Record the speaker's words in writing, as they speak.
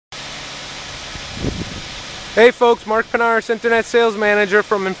Hey folks, Mark Panaris, Internet Sales Manager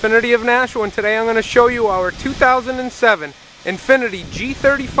from Infiniti of Nashua, and today I'm going to show you our 2007 Infiniti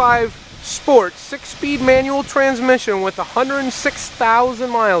G35 Sport 6-speed manual transmission with 106,000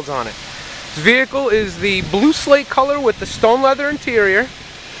 miles on it. This vehicle is the blue slate color with the stone leather interior.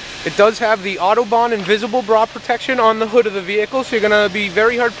 It does have the Autobahn invisible bra protection on the hood of the vehicle, so you're going to be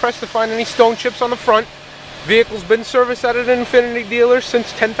very hard pressed to find any stone chips on the front. Vehicle's been serviced at an Infiniti dealer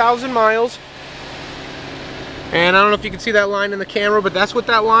since 10,000 miles. And I don't know if you can see that line in the camera, but that's what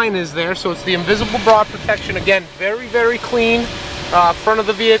that line is there. So it's the invisible bra protection. Again, very, very clean front of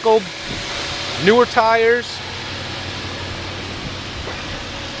the vehicle. Newer tires.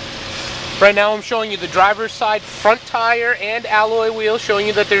 Right now I'm showing you the driver's side front tire and alloy wheels, showing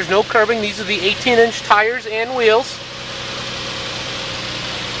you that there's no curbing. These are the 18-inch tires and wheels.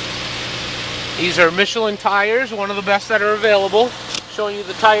 These are Michelin tires, one of the best that are available. Showing you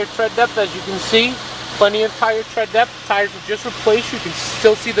the tire tread depth, as you can see. Plenty of tire tread depth. Tires were just replaced. You can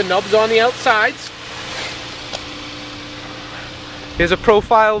still see the nubs on the outsides. Here's a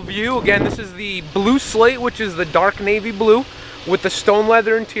profile view. Again, this is the blue slate, which is the dark navy blue, with the stone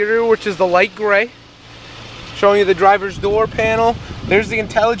leather interior, which is the light gray. Showing you the driver's door panel. There's the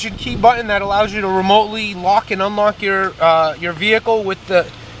intelligent key button that allows you to remotely lock and unlock your vehicle with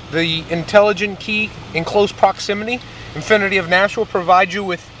the intelligent key in close proximity. Infiniti of Nashua provides you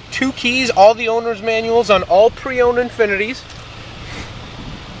with 2 keys, all the owner's manuals on all pre-owned Infinitis.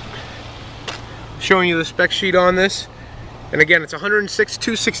 Showing you the spec sheet on this. And again, it's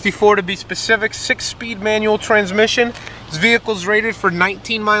 106,264 to be specific, 6-speed manual transmission. This vehicle is rated for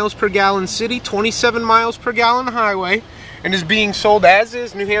 19 miles per gallon city, 27 miles per gallon highway, and is being sold as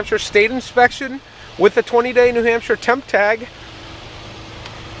is, New Hampshire state inspection with a 20-day New Hampshire temp tag.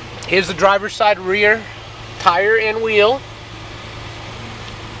 Here's the driver's side rear tire and wheel.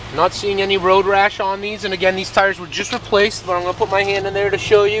 Not seeing any road rash on these, and again, these tires were just replaced, but I'm going to put my hand in there to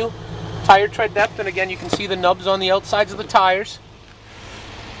show you tire tread depth, and again, you can see the nubs on the outsides of the tires.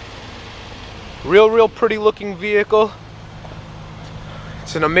 Real pretty looking vehicle.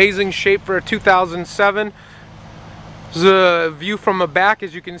 It's an amazing shape for a 2007. There's a view from the back.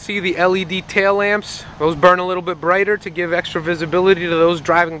 As you can see, the LED tail lamps, those burn a little bit brighter to give extra visibility to those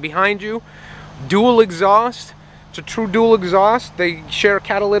driving behind you. Dual exhaust. It's a true dual exhaust. They share a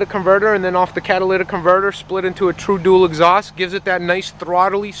catalytic converter, and then off the catalytic converter split into a true dual exhaust. Gives it that nice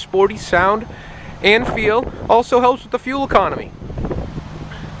throttly, sporty sound and feel. Also helps with the fuel economy.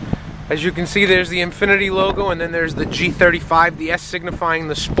 As you can see, there's the Infiniti logo, and then there's the G35, the S signifying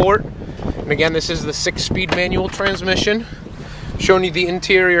the Sport. And again, this is the 6-speed manual transmission. Showing you the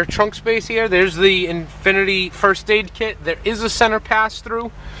interior trunk space here. There's the Infiniti first aid kit. There is a center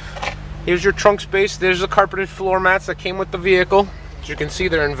pass-through. Here's your trunk space. There's the carpeted floor mats that came with the vehicle. As you can see,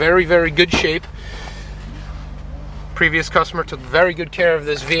 they're in very good shape. Previous customer took very good care of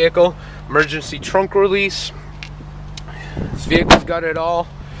this vehicle. Emergency trunk release. This vehicle's got it all.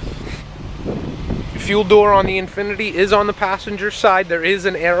 Fuel door on the Infiniti is on the passenger side. There is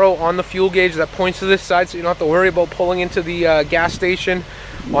an arrow on the fuel gauge that points to this side, so you don't have to worry about pulling into the gas station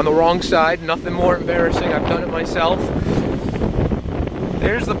on the wrong side. Nothing more embarrassing. I've done it myself.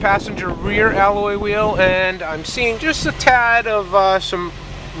 There's the passenger rear alloy wheel, and I'm seeing just a tad of some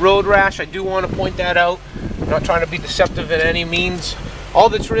road rash. I do want to point that out. I'm not trying to be deceptive in any means. All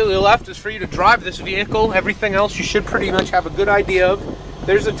that's really left is for you to drive this vehicle. Everything else you should pretty much have a good idea of.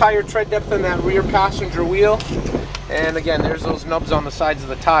 There's the tire tread depth in that rear passenger wheel. And again, there's those nubs on the sides of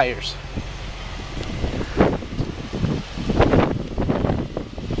the tires.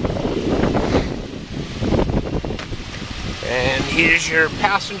 And here's your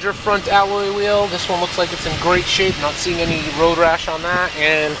passenger front alloy wheel. This one looks like it's in great shape. Not seeing any road rash on that.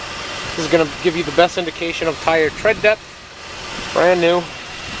 And this is going to give you the best indication of tire tread depth. Brand new.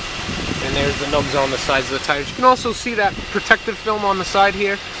 And there's the nubs on the sides of the tires. You can also see that protective film on the side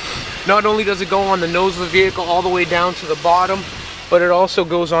here. Not only does it go on the nose of the vehicle all the way down to the bottom, but it also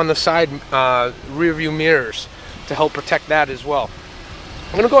goes on the side rear view mirrors to help protect that as well.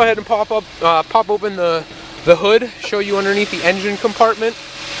 I'm going to go ahead and pop open the hood, show you underneath the engine compartment.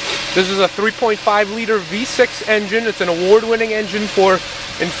 This is a 3.5 liter V6 engine. It's an award-winning engine for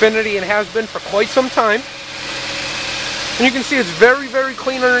Infiniti and has been for quite some time. And you can see it's very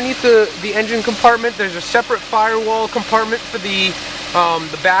clean underneath the engine compartment. There's a separate firewall compartment for the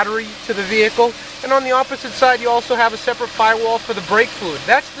battery to the vehicle. And on the opposite side, you also have a separate firewall for the brake fluid.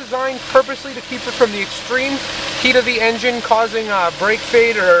 That's designed purposely to keep it from the extreme heat of the engine causing brake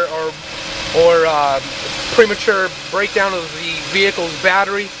fade or premature breakdown of the vehicle's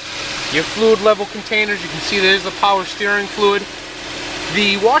battery. Your fluid level containers, you can see there's the power steering fluid.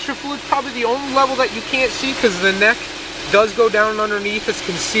 The washer fluid is probably the only level that you can't see because the neck does go down underneath. It's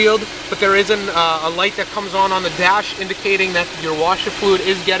concealed, but there is a light that comes on the dash indicating that your washer fluid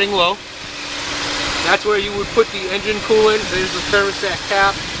is getting low. That's where you would put the engine coolant. There's the thermostat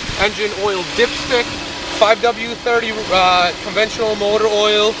cap, engine oil dipstick, 5W30 conventional motor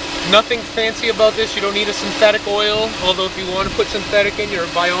oil. Nothing fancy about this. You don't need a synthetic oil, although if you want to put synthetic in, you're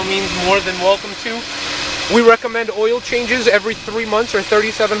by all means more than welcome to. We recommend oil changes every 3 months or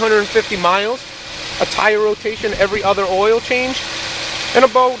 3,750 miles. A tire rotation every other oil change. And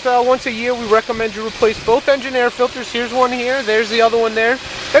about once a year we recommend you replace both engine air filters. Here's one here, there's the other one there.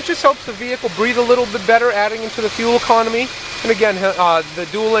 That just helps the vehicle breathe a little bit better, adding into the fuel economy. And again, the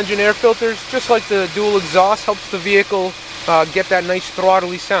dual engine air filters, just like the dual exhaust, helps the vehicle get that nice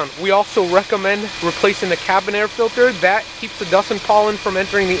throttly sound. We also recommend replacing the cabin air filter. That keeps the dust and pollen from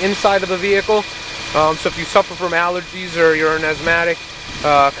entering the inside of the vehicle. So if you suffer from allergies or you're an asthmatic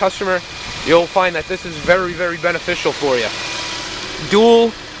customer, you'll find that this is very, very beneficial for you.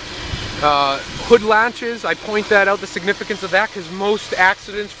 Dual hood latches, I point that out, the significance of that, because most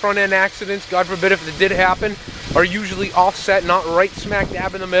accidents, front end accidents, God forbid if it did happen, are usually offset, not right smack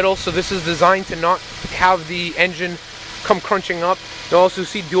dab in the middle. So this is designed to not have the engine come crunching up. You'll also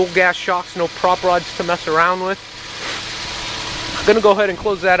see dual gas shocks, no prop rods to mess around with. I'm gonna go ahead and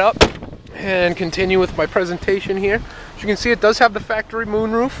close that up and continue with my presentation here. As you can see, it does have the factory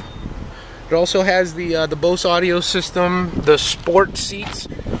moonroof. It also has the Bose audio system, the sport seats.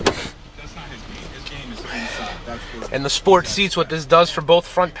 And the sport seats, what this does for both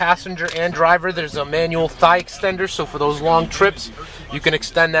front passenger and driver, there's a manual thigh extender, so for those long trips, you can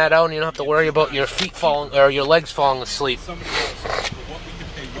extend that out and you don't have to worry about your feet falling, or your legs falling asleep.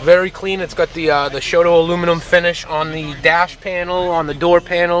 Very clean. It's got the Shoto aluminum finish on the dash panel, on the door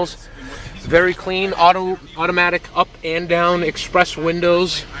panels. Very clean, automatic up and down express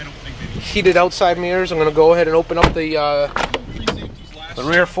windows. Heated outside mirrors. I'm going to go ahead and open up the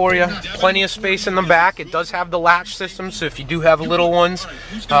rear for you. Plenty of space in the back. It does have the latch system, so if you do have little ones,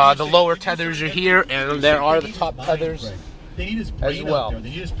 the lower tethers are here, and there are the top tethers as well.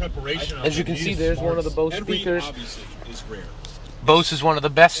 As you can see, there's one of the Bose speakers. Bose is one of the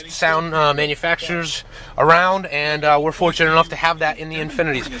best sound manufacturers around, and we're fortunate enough to have that in the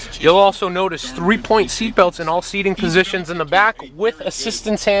Infinitis. You'll also notice 3-point seatbelts in all seating positions in the back with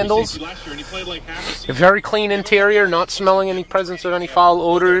assistance handles. A very clean interior, not smelling any presence of any foul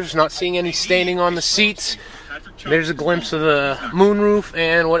odors, not seeing any staining on the seats. There's a glimpse of the moonroof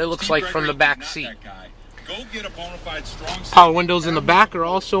and what it looks like from the back seat. Power windows in the back are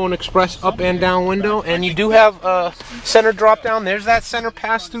also an express up and down window, and you do have a center drop down. There's that center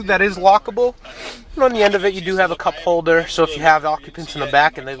pass through that is lockable, and on the end of it you do have a cup holder, so if you have occupants in the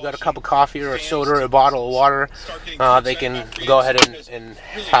back and they've got a cup of coffee or a soda or a bottle of water, they can go ahead and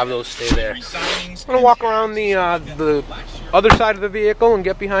have those stay there. I'm going to walk around the other side of the vehicle and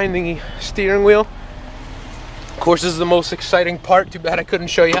get behind the steering wheel. Of course, this is the most exciting part. Too bad I couldn't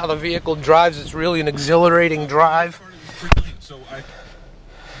show you how the vehicle drives. It's really an exhilarating drive.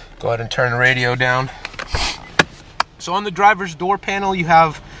 Go ahead and turn the radio down. So on the driver's door panel, you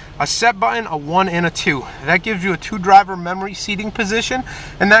have a set button, a 1 and a 2. That gives you a 2-driver memory seating position,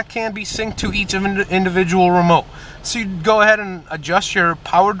 and that can be synced to each individual remote. So you go ahead and adjust your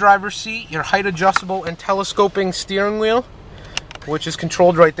power driver seat, your height adjustable and telescoping steering wheel, which is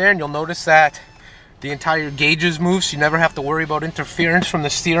controlled right there, and you'll notice that the entire gauges move, so you never have to worry about interference from the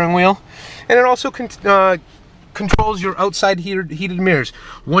steering wheel. And it also controls your outside heated mirrors.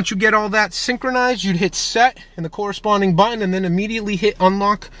 Once you get all that synchronized, you'd hit set and the corresponding button, and then immediately hit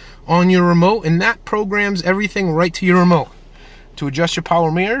unlock on your remote, and that programs everything right to your remote. To adjust your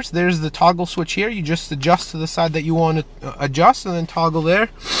power mirrors, there's the toggle switch here. You just adjust to the side that you want to adjust and then toggle there.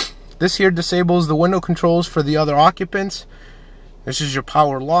 This here disables the window controls for the other occupants. This is your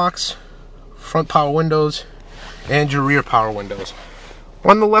power locks, front power windows, and your rear power windows.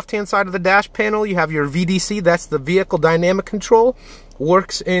 On the left hand side of the dash panel, you have your VDC. That's the vehicle dynamic control.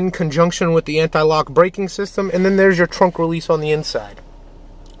 Works in conjunction with the anti-lock braking system. And then there's your trunk release on the inside.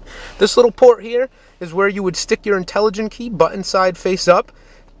 This little port here is where you would stick your intelligent key, button side face up,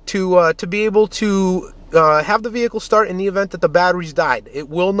 to be able to have the vehicle start in the event that the battery's died. It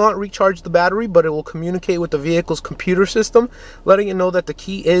will not recharge the battery, but it will communicate with the vehicle's computer system, letting it know that the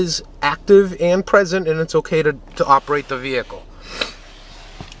key is active and present, and it's okay to operate the vehicle.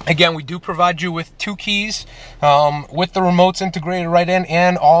 Again, we do provide you with 2 keys with the remotes integrated right in,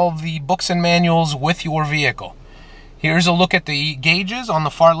 and all the books and manuals with your vehicle. Here's a look at the gauges. On the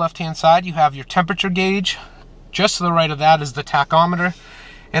far left hand side, you have your temperature gauge. Just to the right of that is the tachometer.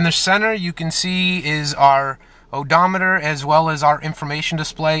 In the center, you can see is our odometer as well as our information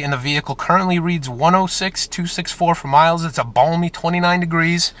display, and the vehicle currently reads 106,264 for miles. It's a balmy 29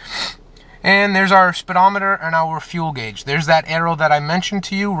 degrees. And there's our speedometer and our fuel gauge. There's that arrow that I mentioned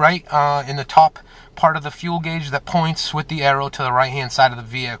to you right in the top part of the fuel gauge that points with the arrow to the right hand side of the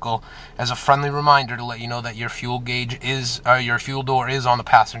vehicle as a friendly reminder to let you know that your fuel gauge is, your fuel door is on the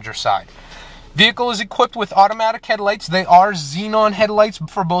passenger side. Vehicle is equipped with automatic headlights. They are xenon headlights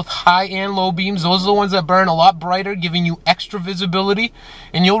for both high and low beams. Those are the ones that burn a lot brighter, giving you extra visibility,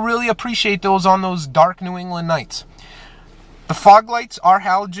 and you'll really appreciate those on those dark New England nights. The fog lights are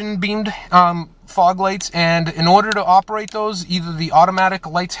halogen beamed fog lights, and in order to operate those, either the automatic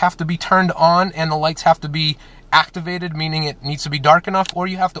lights have to be turned on and the lights have to be activated, meaning it needs to be dark enough, or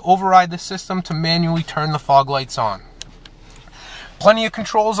you have to override the system to manually turn the fog lights on. Plenty of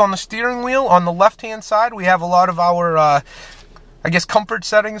controls on the steering wheel. On the left-hand side, we have a lot of our, I guess, comfort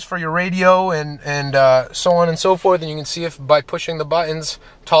settings for your radio and so on and so forth. And you can see if by pushing the buttons,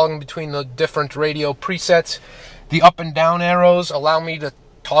 toggling between the different radio presets. The up and down arrows allow me to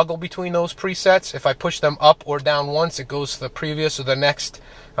toggle between those presets. If I push them up or down once, it goes to the previous or the next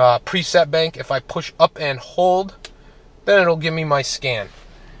preset bank. If I push up and hold, then it'll give me my scan.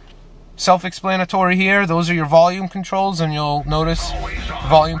 Self-explanatory here. Those are your volume controls, and you'll notice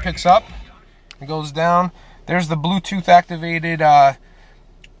volume picks up, it goes down. There's the Bluetooth activated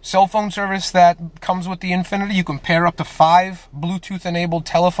cell phone service that comes with the Infiniti. You can pair up to 5 Bluetooth enabled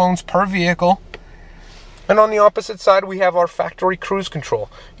telephones per vehicle. And on the opposite side, we have our factory cruise control.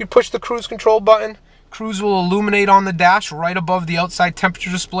 You push the cruise control button, cruise will illuminate on the dash right above the outside temperature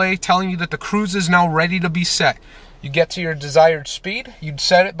display, telling you that the cruise is now ready to be set. You get to your desired speed, you'd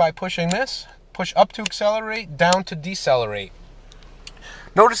set it by pushing this, push up to accelerate, down to decelerate.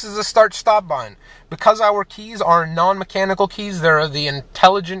 Notice is the start-stop button. Because our keys are non-mechanical keys, they're the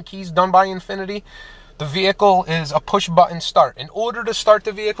intelligent keys done by Infiniti, the vehicle is a push-button start. In order to start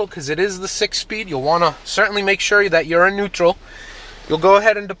the vehicle, because it is the 6-speed, you'll want to certainly make sure that you're in neutral. You'll go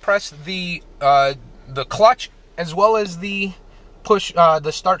ahead and depress the clutch as well as the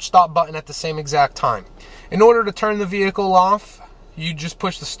the start-stop button at the same exact time. In order to turn the vehicle off, you just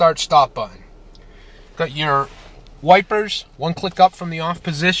push the start-stop button. Got your wipers, one click up from the off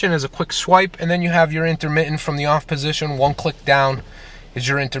position is a quick swipe, and then you have your intermittent from the off position. One click down is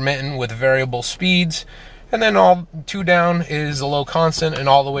your intermittent with variable speeds, and then all 2 down is a low constant, and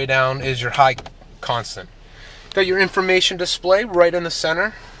all the way down is your high constant. Got your information display right in the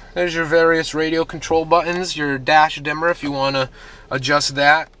center. There's your various radio control buttons, your dash dimmer if you want to adjust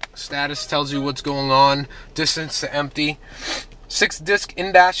that. Status tells you what's going on, distance to empty. 6-disc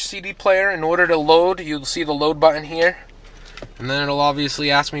in-dash CD player. In order to load, you'll see the load button here, and then it'll obviously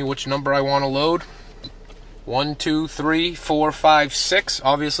ask me which number I want to load. 1, 2, 3, 4, 5, 6.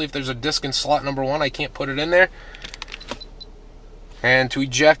 Obviously, if there's a disc in slot number 1, I can't put it in there. And to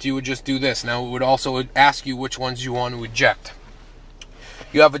eject, you would just do this. Now, it would also ask you which ones you want to eject.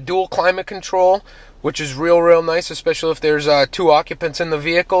 You have a dual climate control, which is real nice, especially if there's 2 occupants in the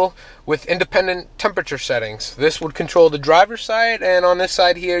vehicle, with independent temperature settings. This would control the driver's side, and on this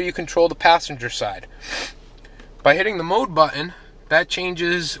side here, you control the passenger side. By hitting the mode button, that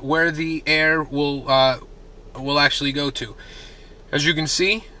changes where the air will actually go to. As you can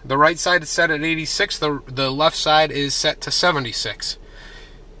see, the right side is set at 86, the left side is set to 76.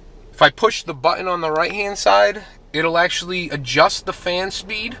 If I push the button on the right hand side, it'll actually adjust the fan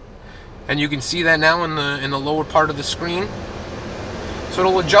speed, and you can see that now in the lower part of the screen. So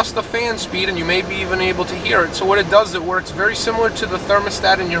it'll adjust the fan speed, and you may be even able to hear it. So what it does, it works very similar to the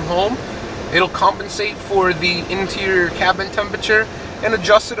thermostat in your home. It'll compensate for the interior cabin temperature and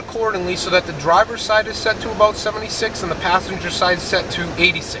adjust it accordingly so that the driver's side is set to about 76 and the passenger side is set to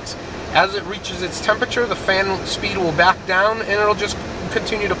 86. As it reaches its temperature, the fan speed will back down, and it'll just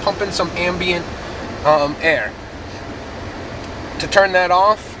continue to pump in some ambient air. To turn that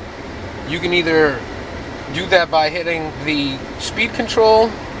off, you can either do that by hitting the speed control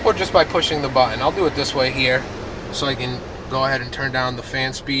or just by pushing the button. I'll do it this way here so I can go ahead and turn down the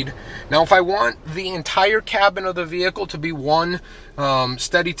fan speed. Now, if I want the entire cabin of the vehicle to be one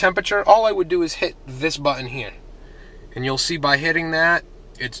steady temperature, all I would do is hit this button here. And you'll see by hitting that,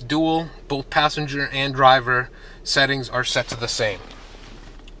 it's dual, both passenger and driver settings are set to the same.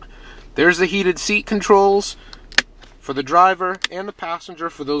 There's the heated seat controls for the driver and the passenger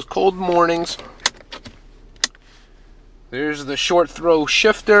for those cold mornings. There's the short throw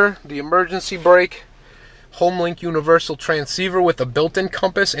shifter, the emergency brake, HomeLink universal transceiver with a built-in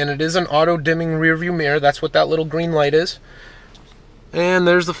compass, and it is an auto-dimming rear view mirror. That's what that little green light is. And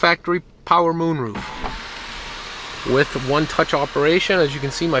there's the factory power moonroof. with one-touch operation. As you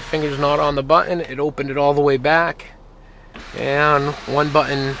can see, my finger's not on the button. It opened it all the way back, and one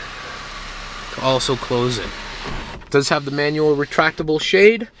button to also close it. It does have the manual retractable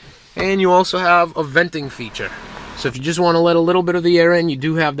shade, and you also have a venting feature. So if you just want to let a little bit of the air in, you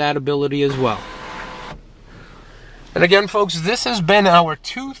do have that ability as well. And again, folks, this has been our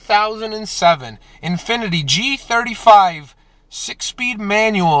 2007 Infiniti G35 6-speed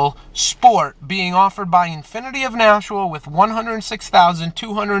manual Sport, being offered by Infiniti of Nashua with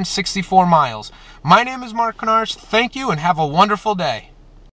 106,264 miles. My name is Mark Canars. Thank you and have a wonderful day.